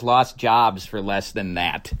Baker has lost jobs for less than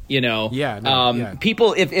that, Yeah. No, yeah.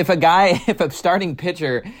 People, if a starting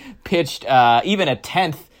pitcher pitched even a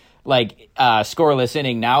 10th scoreless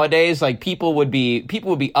inning nowadays, people would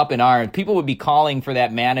be up in arms. People would be calling for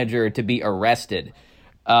that manager to be arrested.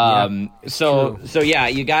 So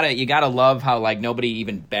you gotta love how nobody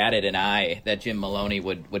even batted an eye that Jim Maloney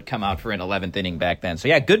would come out for an 11th inning back then. So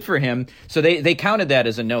yeah, good for him. So they counted that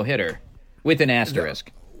as a no-hitter with an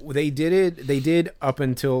asterisk. They did up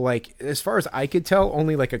until as far as I could tell,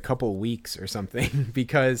 only a couple weeks or something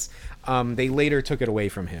because they later took it away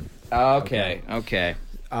from him. Okay.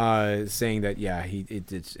 Saying that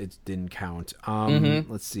it didn't count.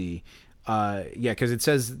 Let's see. Because it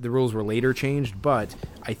says the rules were later changed, but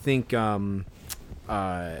I think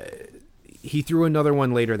he threw another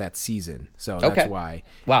one later that season, so that's why.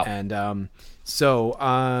 Wow. And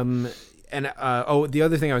the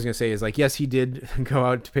other thing I was going to say is yes, he did go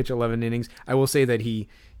out to pitch 11 innings. I will say that he,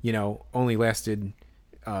 only lasted.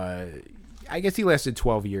 I guess he lasted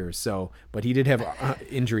 12 years. So, but he did have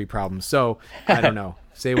injury problems. So I don't know.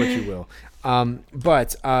 Say what you will.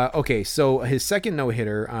 Okay. So his second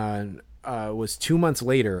no-hitter was 2 months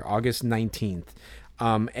later, August 19th.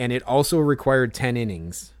 And it also required 10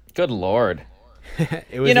 innings. Good Lord.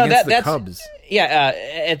 It was against the Cubs. Yeah.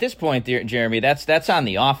 At this point, Jeremy, that's on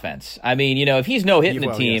the offense. I mean, if he's no-hitting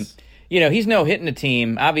the team, yes. He's no-hitting the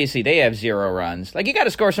team. Obviously, they have 0 runs. You got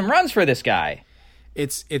to score some runs for this guy.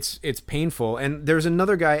 it's painful. And there's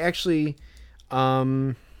another guy actually.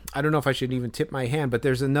 I don't know if I should even tip my hand, but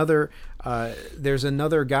there's another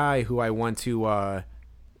guy who I want to,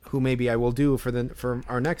 who maybe I will do for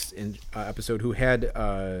our next episode, who had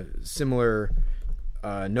similar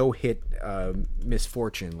no hit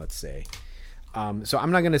misfortune, let's say. So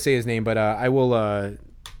I'm not going to say his name, but I will.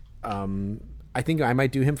 I think I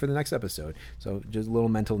might do him for the next episode. So just a little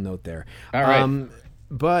mental note there. All right.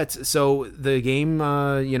 But so the game,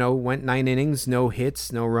 went 9 innings, no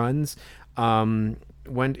hits, no runs.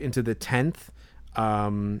 Went into the 10th,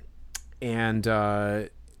 and I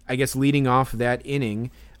guess leading off that inning,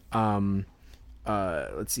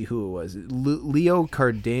 let's see who it was. Leo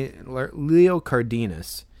Cardenas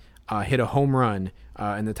hit a home run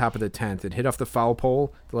in the top of the 10th. It hit off the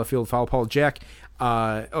left field foul pole. Jack.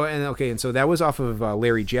 And so that was off of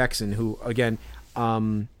Larry Jackson, who again,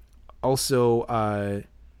 also,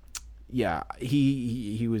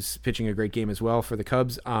 he was pitching a great game as well for the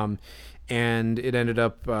Cubs. And it ended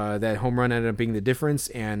up that home run ended up being the difference,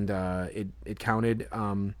 and it counted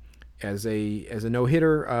as a no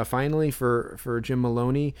hitter finally for Jim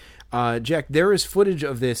Maloney. Jack, there is footage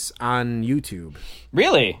of this on YouTube.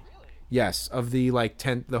 Really? Yes, of the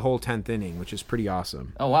the whole 10th inning, which is pretty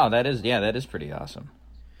awesome. Oh wow, that is pretty awesome.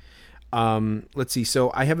 Let's see.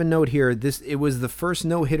 So I have a note here. It was the first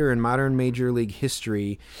no hitter in modern Major League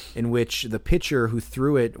history in which the pitcher who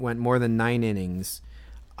threw it went more than 9 innings.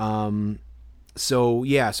 So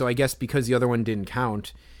I guess because the other one didn't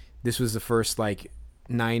count, this was the first 9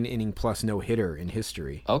 inning plus no hitter in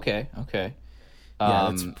history. Okay. Yeah,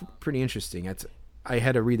 that's pretty interesting. I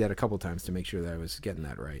had to read that a couple times to make sure that I was getting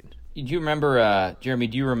that right. Do you remember, Jeremy?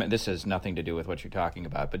 Do you remember? This has nothing to do with what you're talking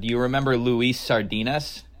about, but do you remember Luis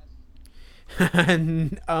Sardinas?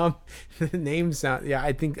 The name sound. Yeah,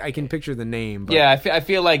 I think I can picture the name. But... Yeah, I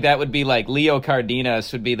feel like that would be Leo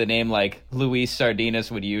Cardenas would be the name Luis Sardinas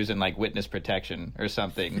would use in witness protection or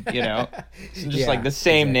something. It's just the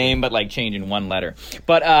same name but changing one letter.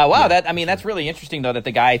 But wow, that's really interesting though that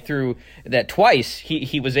the guy threw that twice.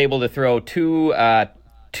 He was able to throw two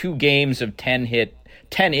games of 10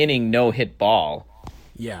 inning no hit ball.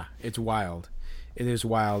 Yeah, it's wild. It is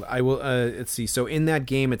wild. I will. Let's see. So in that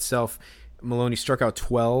game itself, Maloney struck out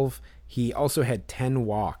 12. He also had 10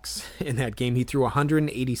 walks in that game. He threw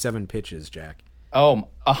 187 pitches, Jack. Oh,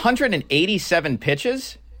 187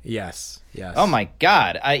 pitches? Yes. Oh my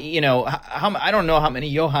God! I don't know how many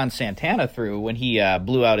Johan Santana threw when he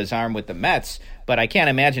blew out his arm with the Mets, but I can't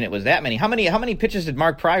imagine it was that many. How many pitches did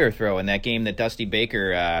Mark Pryor throw in that game that Dusty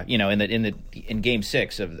Baker, in Game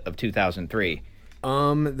 6 of 2003?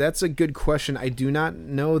 That's a good question. I do not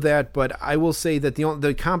know that, but I will say that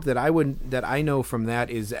the comp that I know from that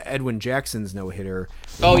is Edwin Jackson's no hitter.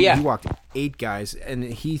 Oh yeah, he walked 8 guys and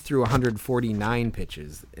he threw 149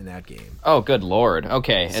 pitches in that game. Oh, good Lord.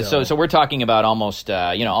 Okay, so we're talking about almost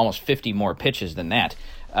 50 more pitches than that.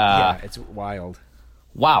 Yeah, it's wild.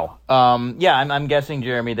 Wow. I'm guessing,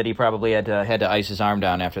 Jeremy, that he probably had to ice his arm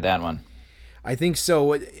down after that one. I think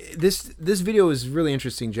so. This video is really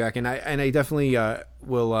interesting, Jack, and I definitely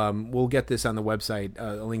we'll get this on the website,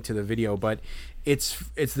 a link to the video. But it's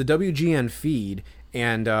the WGN feed,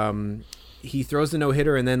 and he throws the no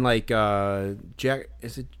hitter, and then Jack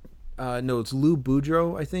is it? No, it's Lou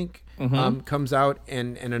Boudreau, I think, comes out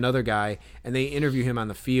and another guy, and they interview him on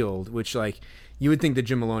the field, which you would think that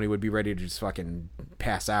Jim Maloney would be ready to just fucking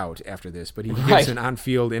pass out after this, but he gives an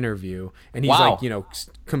on-field interview, and he's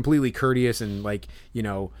completely courteous and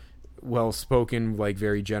well-spoken,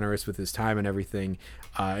 very generous with his time and everything.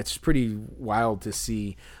 It's pretty wild to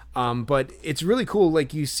see. But it's really cool.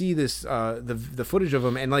 You see this, the footage of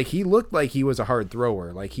him, and he looked like he was a hard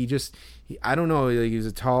thrower. I don't know. He was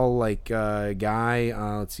a tall,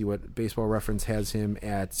 guy. Let's see what Baseball Reference has him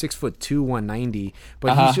at 6'2", 190.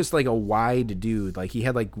 But he's just a wide dude. He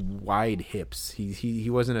had wide hips. He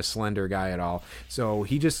wasn't a slender guy at all. So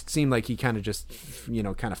he just seemed like he kind of just,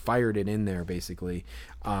 kind of fired it in there basically,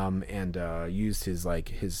 and used his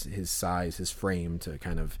his size, his frame to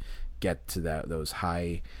kind of get to those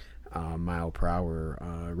high mile per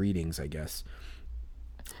hour readings, I guess.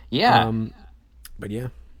 Yeah. But yeah.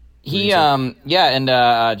 He Jeremy,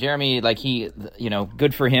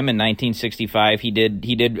 good for him in 1965. He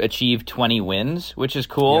did achieve 20 wins, which is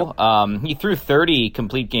cool. Yep. He threw 30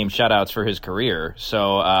 complete game shutouts for his career.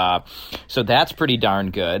 So that's pretty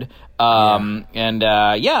darn good.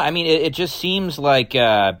 It just seems like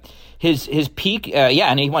his peak,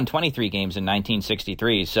 and he won 23 games in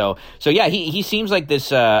 1963. So yeah, he seems like this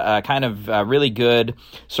kind of really good,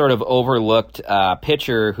 sort of overlooked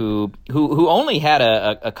pitcher who only had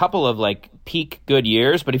a couple of like peak good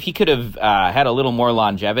years, but if he could have had a little more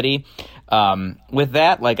longevity with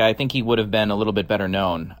that, like I think he would have been a little bit better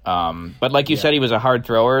known. But like you said, he was a hard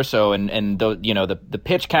thrower, so and the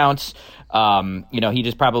pitch counts. He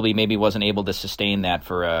just probably maybe wasn't able to sustain that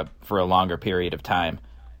for a longer period of time.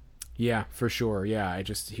 Yeah, for sure. Yeah,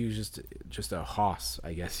 he was just a hoss,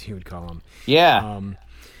 I guess you would call him. Yeah.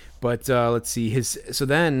 But let's see so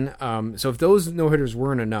if those no hitters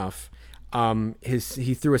weren't enough,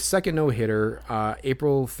 he threw a second no hitter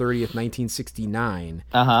April 30th, 1969.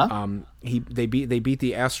 They beat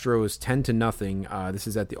the Astros 10-0. This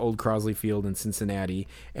is at the old Crosley Field in Cincinnati,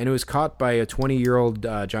 and it was caught by a 20-year-old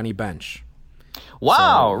Johnny Bench.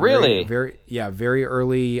 Wow, So really? Very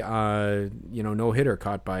early no hitter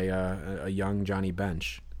caught by a young Johnny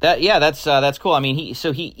Bench. That's cool. I mean,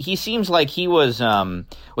 he seems like he was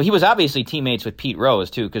he was obviously teammates with Pete Rose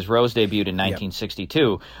too, because Rose debuted in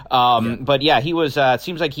 1962. But yeah, he was. It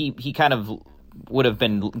seems like he kind of would have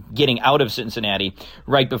been getting out of Cincinnati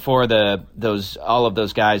right before all of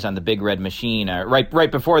those guys on the Big Red Machine,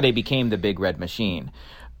 right before they became the Big Red Machine.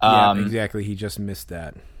 Exactly. He just missed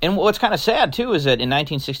that. And what's kind of sad too is that in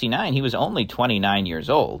 1969 he was only 29 years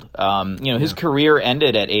old. His career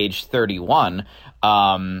ended at age 31.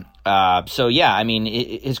 So yeah, I mean,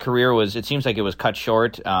 his career it seems like it was cut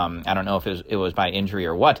short. I don't know if it was by injury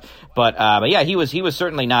or what, but yeah, he was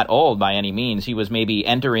certainly not old by any means. He was maybe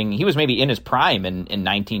in his prime in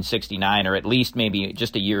 1969, or at least maybe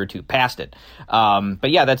just a year or two past it. But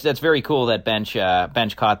yeah, that's very cool that Bench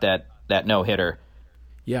caught that no hitter.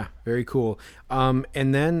 Yeah, very cool. And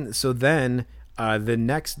then the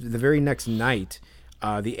very next night,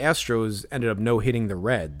 the Astros ended up no hitting the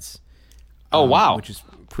Reds. Oh, wow. Which is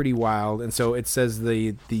pretty wild. And so it says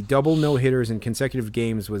the double no-hitters in consecutive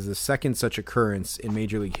games was the second such occurrence in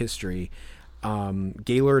Major League history.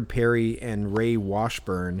 Gaylord Perry and Ray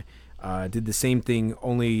Washburn did the same thing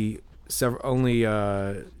only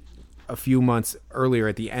a few months earlier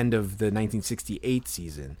at the end of the 1968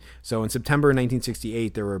 season. So in September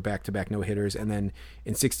 1968, there were back-to-back no-hitters, and then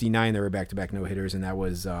in 69 there were back-to-back no-hitters, and that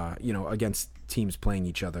was against teams playing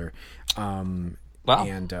each other. Wow.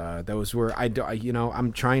 And those were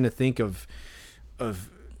I'm trying to think of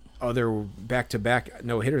other back-to-back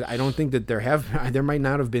no-hitters. I don't think that there might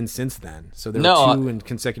not have been since then. So there were two in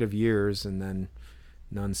consecutive years, and then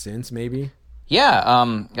none since, maybe.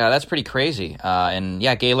 Yeah, that's pretty crazy. And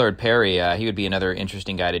yeah, Gaylord Perry, he would be another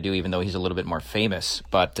interesting guy to do, even though he's a little bit more famous.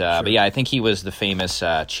 But sure. But yeah, I think he was the famous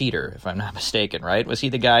cheater, if I'm not mistaken. Right? Was he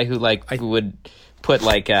the guy who who would put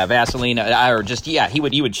Vaseline, or just he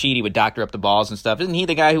would cheat, he would doctor up the balls and stuff? Isn't he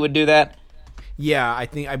the guy who would do that? Yeah,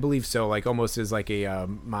 I believe so. Like almost as like a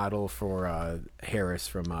model for Harris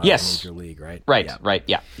from yes. Major League, right? Right, yeah. Right,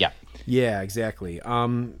 yeah. Yeah, exactly.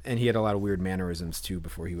 And he had a lot of weird mannerisms too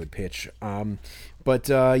before he would pitch. So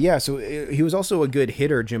he was also a good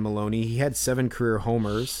hitter, Jim Maloney. He had 7 career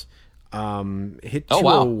homers. Hit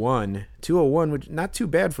 201. 201, which not too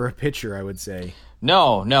bad for a pitcher, I would say.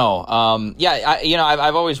 No.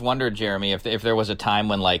 I've always wondered, Jeremy, if there was a time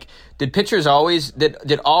when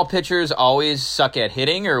did all pitchers always suck at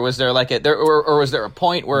hitting, or was there or was there a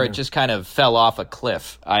point where it just kind of fell off a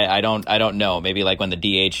cliff? I don't know. Maybe when the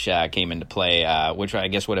DH came into play, which I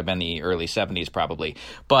guess would have been the early 70s probably.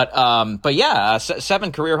 But yeah,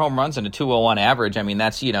 7 career home runs and a 201 average. I mean,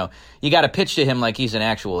 that's you got to pitch to him like he's an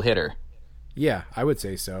actual hitter. Yeah, I would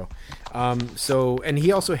say so. And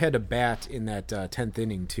he also had a bat in that 10th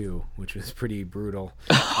inning too, which was pretty brutal.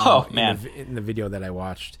 Man, in the video that I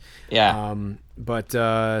watched. Yeah. Let's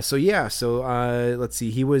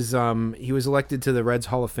see. He was elected to the Reds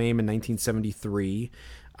Hall of Fame in 1973.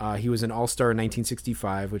 He was an All-Star in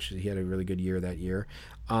 1965, which he had a really good year that year.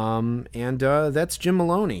 That's Jim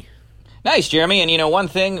Maloney. Nice, Jeremy. And one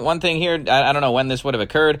thing here, I don't know when this would have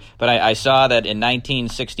occurred, but I saw that in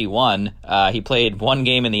 1961 he played 1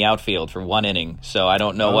 game in the outfield for 1 inning. So I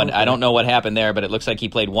don't know I don't know what happened there, but it looks like he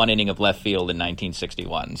played 1 inning of left field in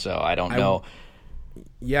 1961. So I don't know.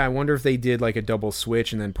 Yeah, I wonder if they did a double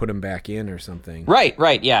switch and then put him back in or something.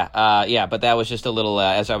 Right, yeah. But that was just a little,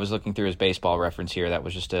 as I was looking through his baseball reference here, that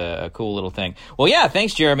was just a cool little thing. Well, yeah,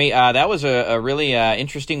 thanks, Jeremy. That was a really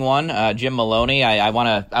interesting one, Jim Maloney. I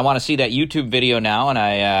want to see that YouTube video now, and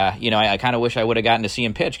I kind of wish I would have gotten to see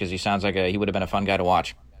him pitch, because he sounds like he would have been a fun guy to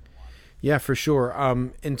watch. Yeah, for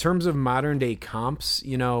sure. In terms of modern day comps,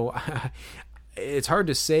 it's hard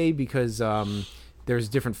to say because there's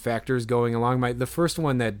different factors going along. The first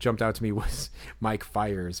one that jumped out to me was Mike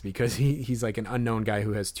Fiers, because he's like an unknown guy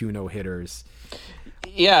who has 2 no-hitters.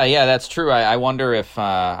 Yeah, that's true. I wonder if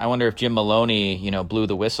Jim Maloney, blew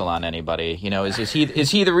the whistle on anybody. Is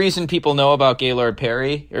he the reason people know about Gaylord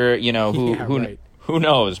Perry, or Right. who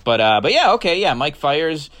knows? But yeah, okay, yeah. Mike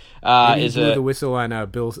Fiers Maybe he blew the whistle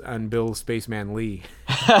on Bill Spaceman Lee.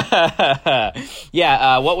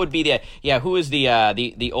 Yeah. What would be who is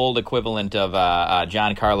the old equivalent of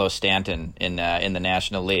Giancarlo Stanton in the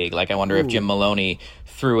National League? Like, I wonder if Jim Maloney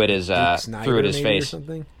threw it his face. Or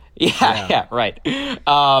something. Yeah, right.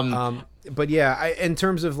 But yeah, in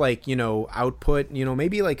terms of like, output,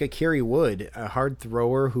 maybe like a Kerry Wood, a hard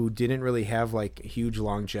thrower who didn't really have like huge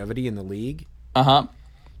longevity in the league. Uh-huh.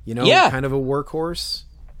 Kind of a workhorse.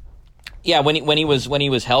 Yeah, when he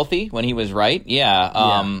was healthy, when he was right.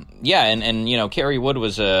 Yeah. And Kerry Wood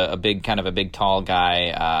was a big tall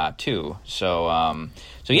guy too. So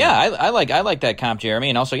I like that comp, Jeremy,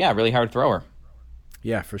 and also really hard thrower.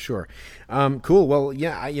 Yeah, for sure. Cool. Well,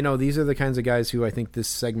 yeah, these are the kinds of guys who I think this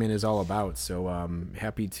segment is all about. So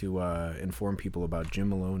happy to inform people about Jim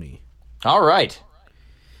Maloney. All right.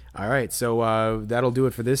 So that'll do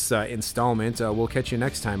it for this installment. We'll catch you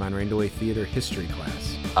next time on Rain Delay Theater History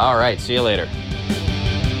Class. All right. See you later.